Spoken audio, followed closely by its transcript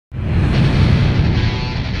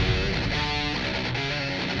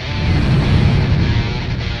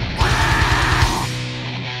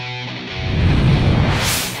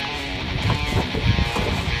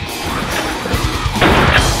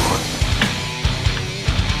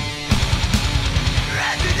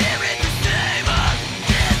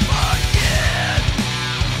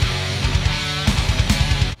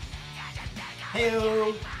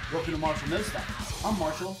Marshall Knows Stuff. I'm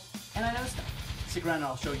Marshall, and I know stuff. Stick around and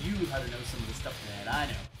I'll show you how to know some of the stuff that I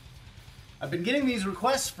know. I've been getting these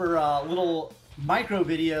requests for little micro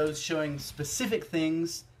videos showing specific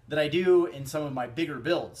things that I do in some of my bigger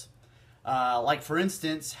builds. Like for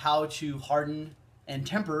instance, how to harden and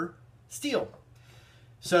temper steel.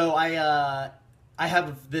 So I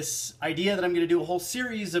have this idea that I'm going to do a whole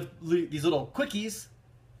series of these little quickies,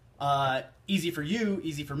 easy for you,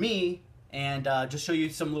 easy for me, and just show you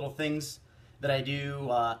some little things that I do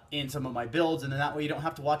in some of my builds, and then that way you don't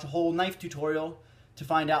have to watch a whole knife tutorial to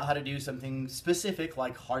find out how to do something specific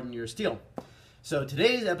like harden your steel. So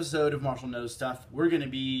today's episode of Marshall Knows Stuff, we're going to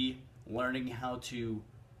be learning how to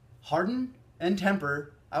harden and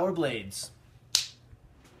temper our blades.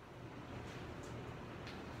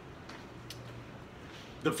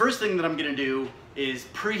 The first thing that I'm going to do is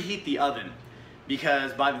preheat the oven,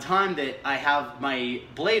 because by the time that I have my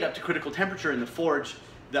blade up to critical temperature in the forge,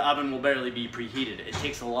 the oven will barely be preheated. It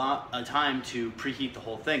takes a lot of time to preheat the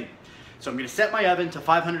whole thing. So I'm going to set my oven to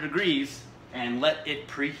 500 degrees and let it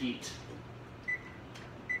preheat.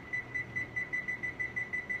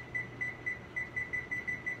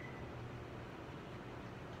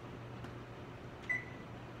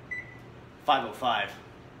 .505.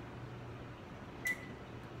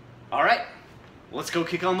 All right, let's go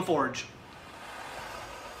kick on the forge.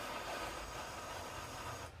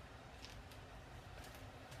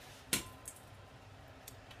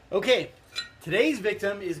 Okay, today's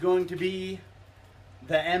victim is going to be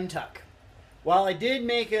the M-Tuck. While I did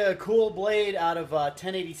make a cool blade out of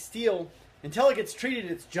 1080 steel, until it gets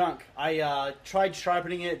treated, it's junk. I tried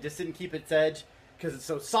sharpening it, it just didn't keep its edge because it's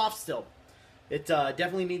so soft still. It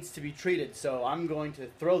definitely needs to be treated, so I'm going to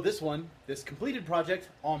throw this one, this completed project,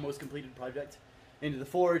 almost completed project, into the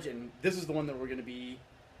forge, and this is the one that we're going to be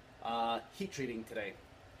heat treating today.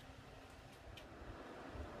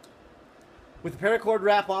 With the paracord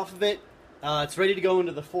wrap off of it, it's ready to go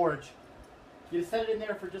into the forge. You just set it in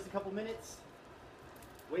there for just a couple minutes,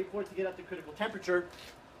 wait for it to get up to critical temperature,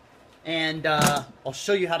 and I'll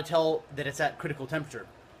show you how to tell that it's at critical temperature.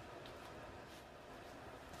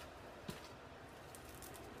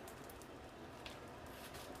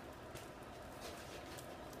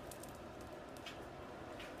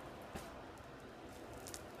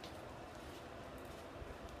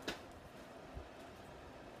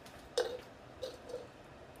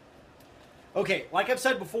 Okay, like I've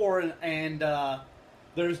said before, and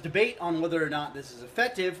there's debate on whether or not this is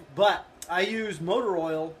effective, but I use motor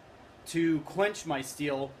oil to quench my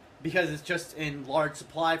steel because it's just in large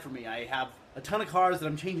supply for me. I have a ton of cars that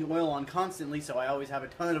I'm changing oil on constantly, so I always have a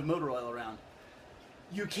ton of motor oil around.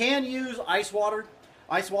 You can use ice water.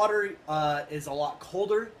 Ice water is a lot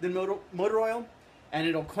colder than motor oil, and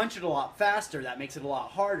it'll quench it a lot faster. That makes it a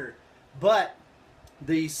lot harder. But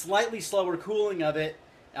the slightly slower cooling of it,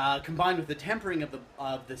 combined with the tempering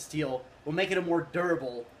of the steel, will make it a more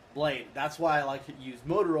durable blade. That's why I like to use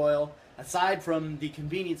motor oil. Aside from the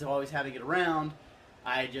convenience of always having it around,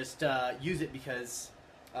 I just use it because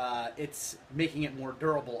it's making it more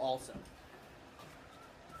durable also.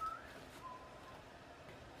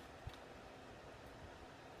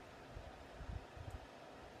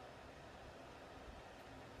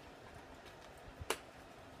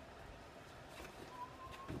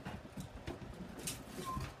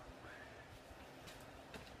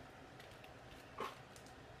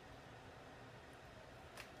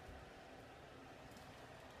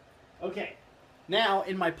 Okay, now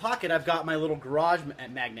in my pocket I've got my little garage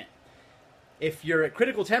magnet. If you're at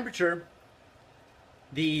critical temperature,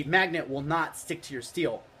 the magnet will not stick to your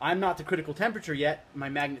steel. I'm not to critical temperature yet, my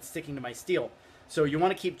magnet's sticking to my steel. So you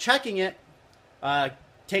want to keep checking it,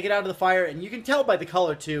 take it out of the fire, and you can tell by the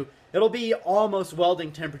color too, it'll be almost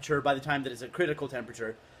welding temperature by the time that it's at critical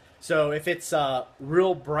temperature. So if it's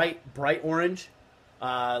real bright orange,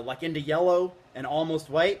 like into yellow and almost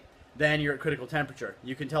white, then you're at critical temperature.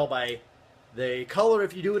 You can tell by the color.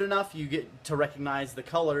 If you do it enough, you get to recognize the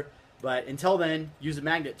color, but until then, use a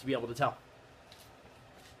magnet to be able to tell.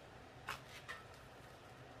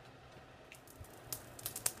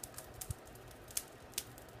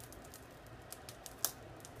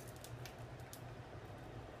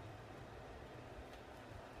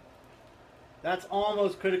 That's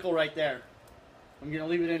almost critical right there. I'm going to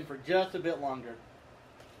leave it in for just a bit longer.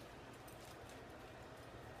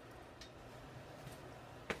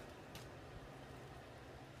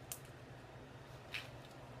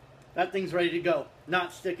 That thing's ready to go.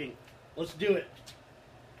 Not sticking. Let's do it.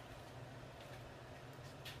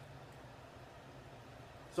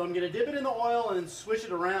 So I'm going to dip it in the oil and swish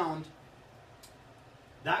it around.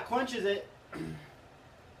 That quenches it.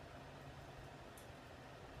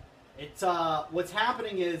 It's what's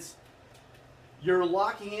happening is you're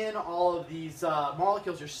locking in all of these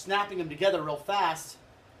molecules. You're snapping them together real fast,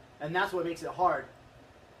 and that's what makes it hard.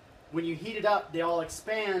 When you heat it up, they all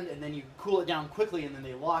expand, and then you cool it down quickly, and then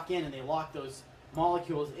they lock in, and they lock those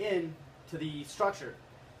molecules in to the structure.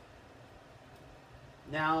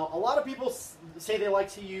 Now, a lot of people say they like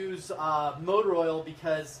to use motor oil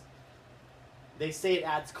because they say it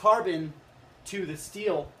adds carbon to the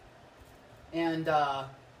steel, and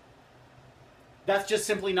that's just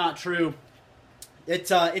simply not true. It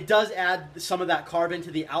does add some of that carbon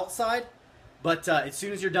to the outside, but as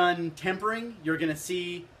soon as you're done tempering, you're going to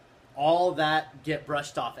see all that get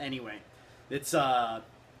brushed off anyway. It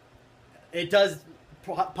does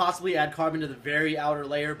possibly add carbon to the very outer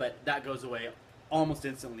layer, but that goes away almost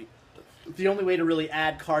instantly. The only way to really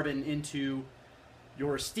add carbon into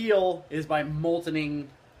your steel is by moltening,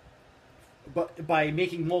 by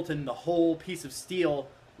making molten the whole piece of steel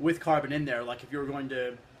with carbon in there. Like if you were going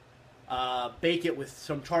to bake it with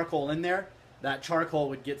some charcoal in there, that charcoal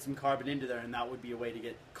would get some carbon into there, and that would be a way to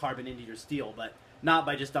get carbon into your steel, but not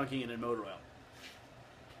by just dunking it in motor oil.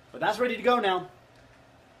 But that's ready to go now.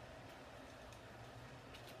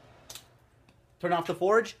 Turn off the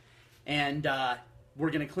forge, and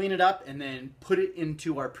we're going to clean it up and then put it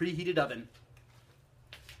into our preheated oven.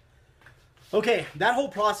 Okay, that whole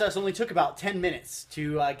process only took about 10 minutes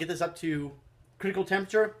to get this up to critical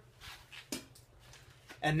temperature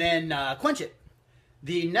and then quench it.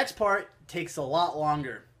 The next part takes a lot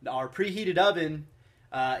longer. Our preheated oven,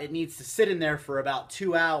 it needs to sit in there for about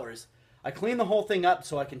 2 hours. I clean the whole thing up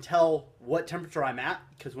so I can tell what temperature I'm at,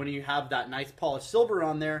 because when you have that nice polished silver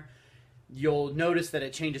on there, you'll notice that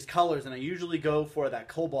it changes colors, and I usually go for that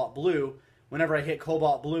cobalt blue. Whenever I hit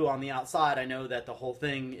cobalt blue on the outside, I know that the whole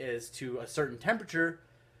thing is to a certain temperature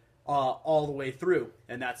all the way through,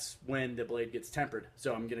 and that's when the blade gets tempered.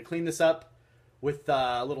 So I'm going to clean this up with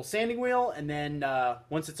a little sanding wheel, and then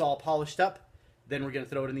once it's all polished up, then we're going to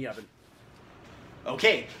throw it in the oven.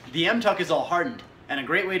 Okay, the M-Tuck is all hardened, and a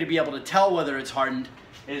great way to be able to tell whether it's hardened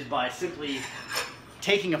is by simply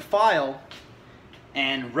taking a file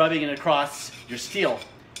and rubbing it across your steel.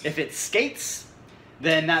 If it skates,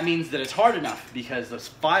 then that means that it's hard enough, because this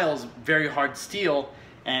file's very hard steel,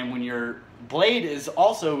 and when your blade is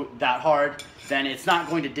also that hard, then it's not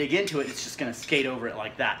going to dig into it, it's just going to skate over it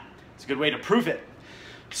like that. It's a good way to prove it.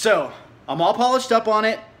 So, I'm all polished up on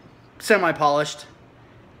it, semi-polished,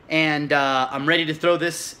 and I'm ready to throw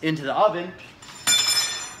this into the oven.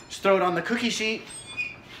 Just throw it on the cookie sheet,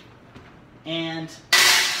 and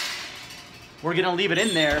we're going to leave it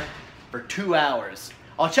in there for 2 hours.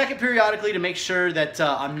 I'll check it periodically to make sure that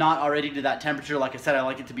I'm not already to that temperature. Like I said, I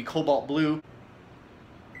like it to be cobalt blue.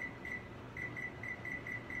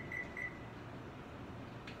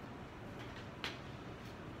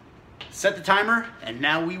 Set the timer, and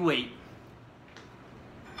now we wait.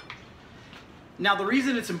 Now, the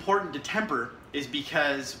reason it's important to temper is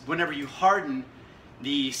because whenever you harden,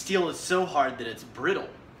 the steel is so hard that it's brittle.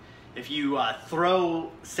 If you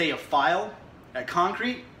throw, say, a file at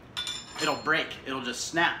concrete, it'll break, it'll just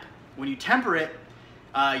snap. When you temper it,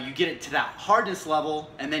 you get it to that hardness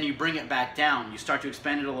level, and then you bring it back down. You start to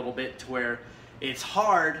expand it a little bit to where it's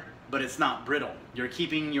hard, but it's not brittle. You're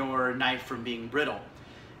keeping your knife from being brittle.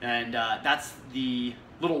 And that's the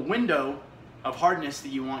little window of hardness that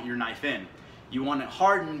you want your knife in. You want it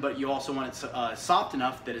hardened, but you also want it soft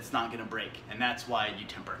enough that it's not gonna break, and that's why you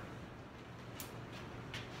temper.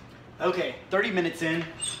 Okay, 30 minutes in.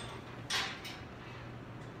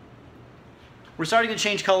 We're starting to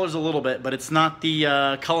change colors a little bit, but it's not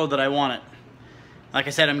the color that I want it. Like I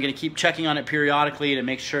said, I'm going to keep checking on it periodically to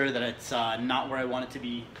make sure that it's not where I want it to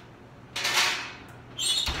be.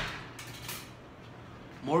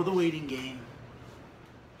 More of the waiting game.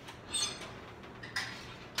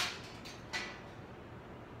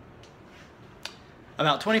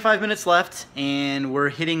 About 25 minutes left, and we're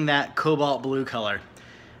hitting that cobalt blue color.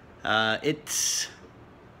 It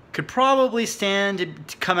could probably stand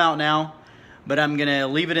to come out now, but I'm gonna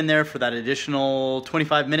leave it in there for that additional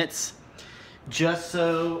 25 minutes, just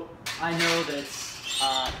so I know that it's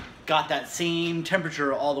got that same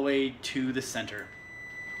temperature all the way to the center.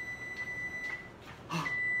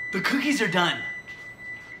 The cookies are done.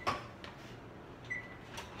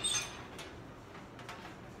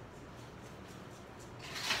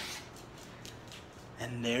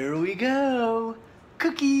 And there we go,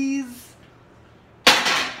 cookies.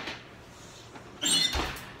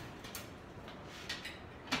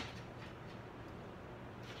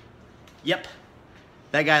 Yep,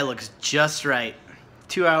 that guy looks just right.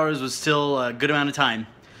 2 hours was still a good amount of time.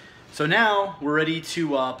 So now we're ready to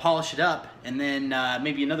polish it up, and then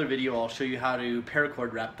maybe another video I'll show you how to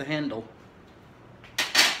paracord wrap the handle.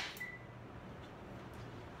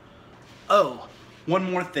 Oh, one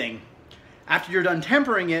more thing. After you're done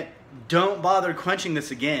tempering it, don't bother quenching this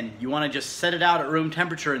again. You want to just set it out at room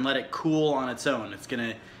temperature and let it cool on its own. It's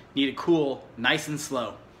going to need to cool nice and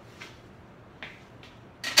slow.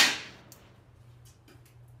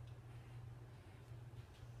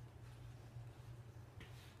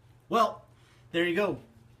 Well, there you go.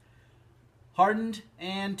 Hardened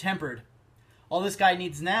and tempered. All this guy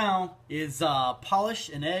needs now is polish,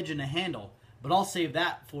 an edge, and a handle. But I'll save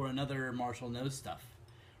that for another Marshall Knows Stuff.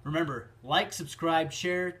 Remember, like, subscribe,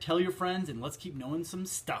 share, tell your friends, and let's keep knowing some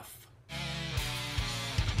stuff.